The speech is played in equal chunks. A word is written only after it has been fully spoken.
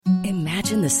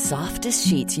Imagine the softest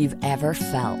sheets you've ever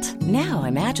felt. Now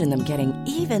imagine them getting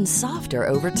even softer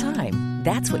over time.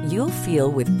 That's what you'll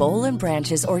feel with Boll &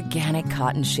 Branch's organic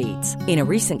cotton sheets. In a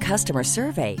recent customer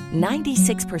survey,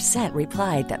 96%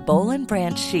 replied that Boll &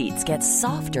 Branch sheets get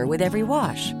softer with every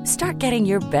wash. Start getting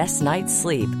your best night's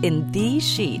sleep in these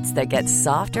sheets that get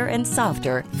softer and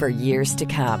softer for years to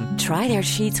come. Try their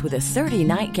sheets with a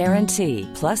 30-night guarantee.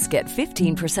 Plus, get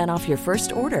 15% off your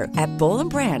first order at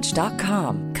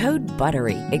bollandbranch.com. Code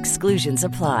BUTTERY. Exclusions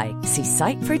apply. See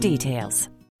site for details.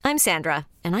 I'm Sandra,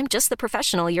 and I'm just the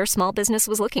professional your small business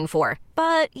was looking for.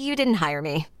 But you didn't hire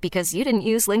me because you didn't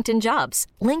use LinkedIn Jobs.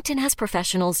 LinkedIn has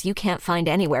professionals you can't find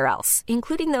anywhere else,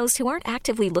 including those who aren't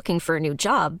actively looking for a new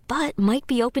job, but might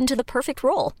be open to the perfect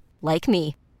role, like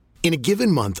me. In a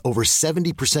given month, over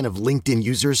 70% of LinkedIn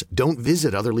users don't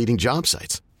visit other leading job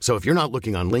sites. So if you're not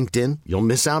looking on LinkedIn, you'll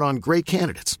miss out on great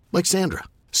candidates like Sandra.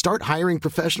 Start hiring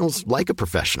professionals like a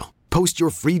professional. Post your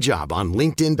free job on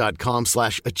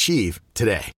linkedin.com/achieve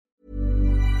today.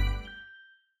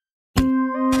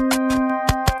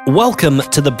 Welcome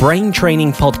to the Brain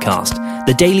Training Podcast,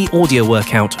 the daily audio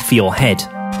workout for your head.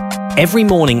 Every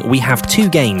morning we have 2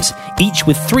 games, each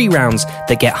with 3 rounds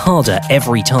that get harder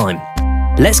every time.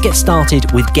 Let's get started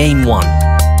with game 1.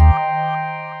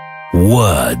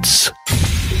 Words.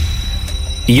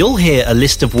 You'll hear a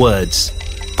list of words.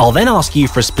 I'll then ask you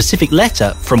for a specific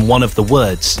letter from one of the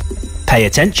words. Pay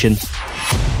attention.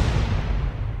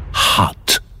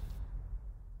 Hut,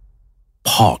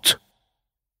 pot,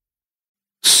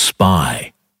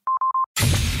 spy.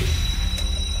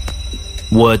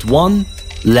 Word 1,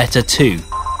 letter 2.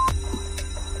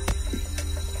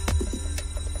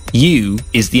 U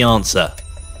is the answer.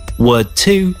 Word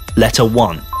 2, letter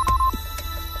 1.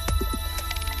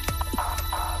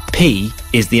 P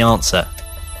is the answer.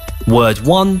 Word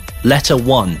 1, letter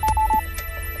 1.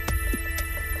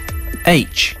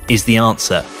 H is the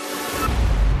answer.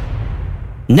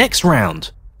 Next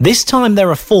round. This time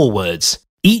there are 4 words,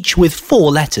 each with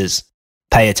 4 letters.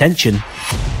 Pay attention.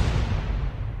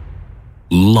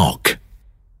 Lock,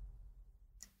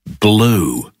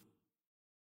 blue,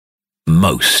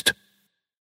 most,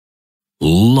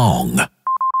 long.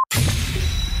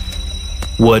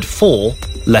 Word 4,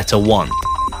 letter 1.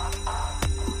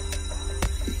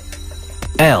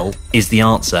 L is the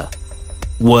answer.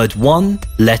 Word 1,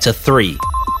 letter 3.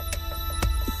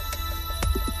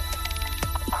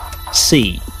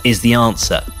 C is the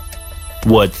answer.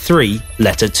 Word 3,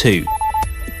 letter 2.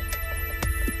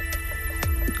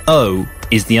 O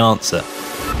is the answer.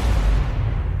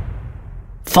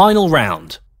 Final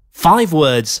round. 5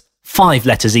 words, 5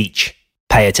 letters each.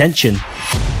 Pay attention.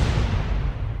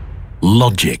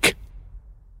 Logic,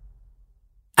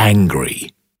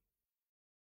 angry,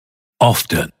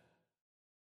 often,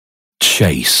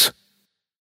 chase,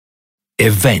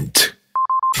 event.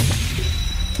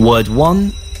 Word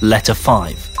 1, letter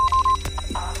 5.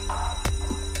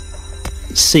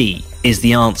 C is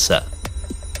the answer.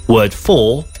 Word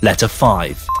 4, letter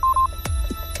 5.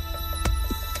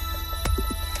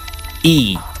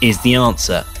 E is the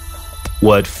answer.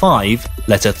 Word 5,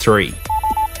 letter 3.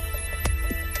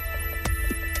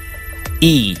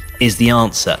 E is the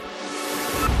answer.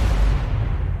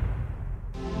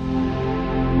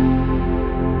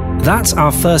 That's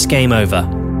our first game over.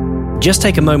 Just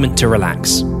take a moment to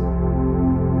relax.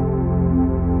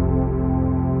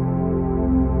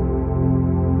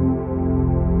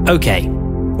 Okay,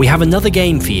 we have another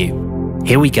game for you.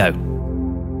 Here we go.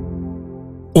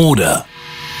 Order.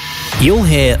 You'll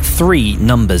hear 3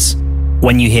 numbers.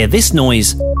 When you hear this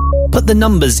noise, put the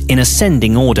numbers in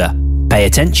ascending order. Pay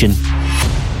attention.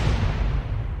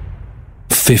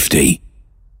 50,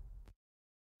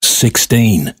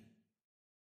 16,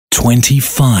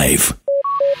 25.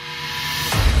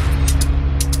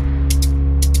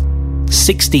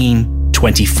 16,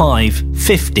 25,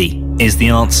 50 is the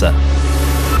answer.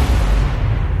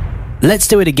 Let's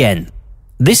do it again.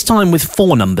 This time with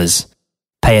 4 numbers.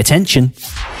 Pay attention.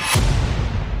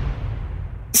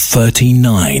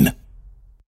 39,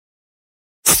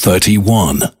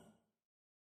 31,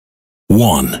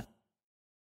 1,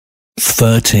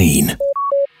 13.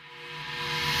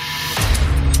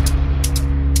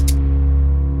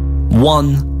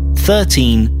 1,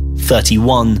 13,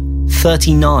 31,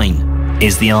 39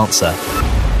 is the answer.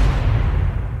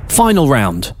 Final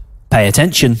round. Pay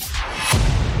attention.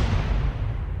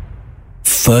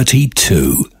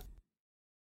 32,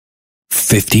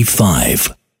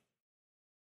 55,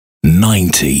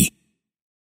 90,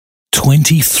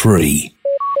 23.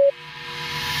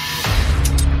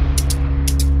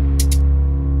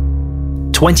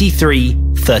 23,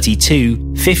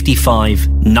 32, 55,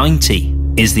 90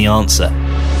 is the answer.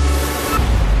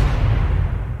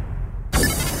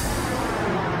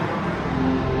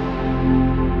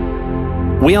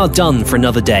 We are done for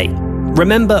another day.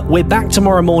 Remember, we're back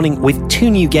tomorrow morning with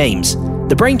 2 new games.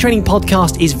 The Brain Training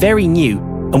Podcast is very new,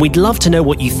 and we'd love to know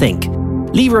what you think.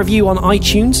 Leave a review on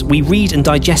iTunes, we read and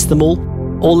digest them all,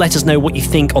 or let us know what you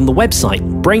think on the website,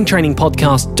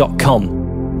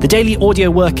 braintrainingpodcast.com. The daily audio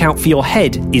workout for your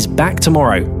head is back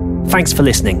tomorrow. Thanks for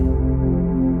listening.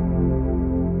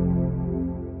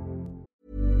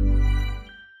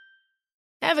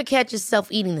 Ever catch yourself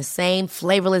eating the same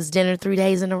flavorless dinner 3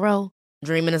 days in a row?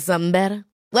 Dreaming of something better?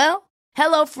 Well,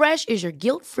 HelloFresh is your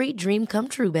guilt-free dream come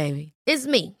true, baby. It's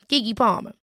me, Keke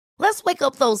Palmer. Let's wake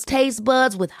up those taste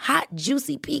buds with hot,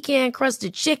 juicy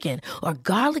pecan-crusted chicken or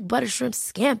garlic butter shrimp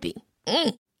scampi.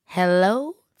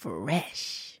 Hello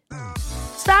Fresh.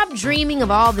 Stop dreaming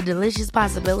of all the delicious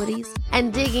possibilities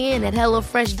and dig in at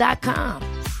HelloFresh.com.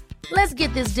 Let's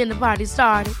get this dinner party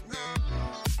started.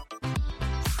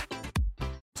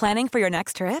 Planning for your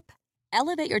next trip?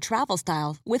 Elevate your travel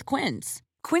style with Quince.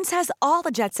 Quince has all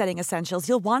the jet-setting essentials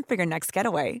you'll want for your next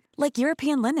getaway, like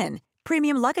European linen,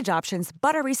 premium luggage options,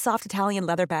 buttery soft Italian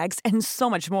leather bags, and so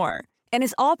much more. And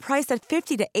is all priced at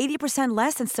 50 to 80%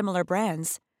 less than similar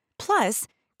brands. Plus,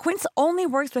 Quince only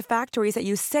works with factories that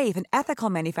use safe and ethical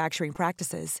manufacturing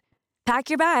practices. Pack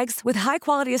your bags with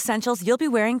high-quality essentials you'll be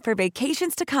wearing for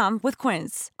vacations to come with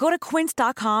Quince. Go to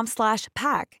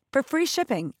quince.com/pack for free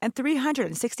shipping and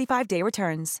 365-day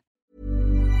returns.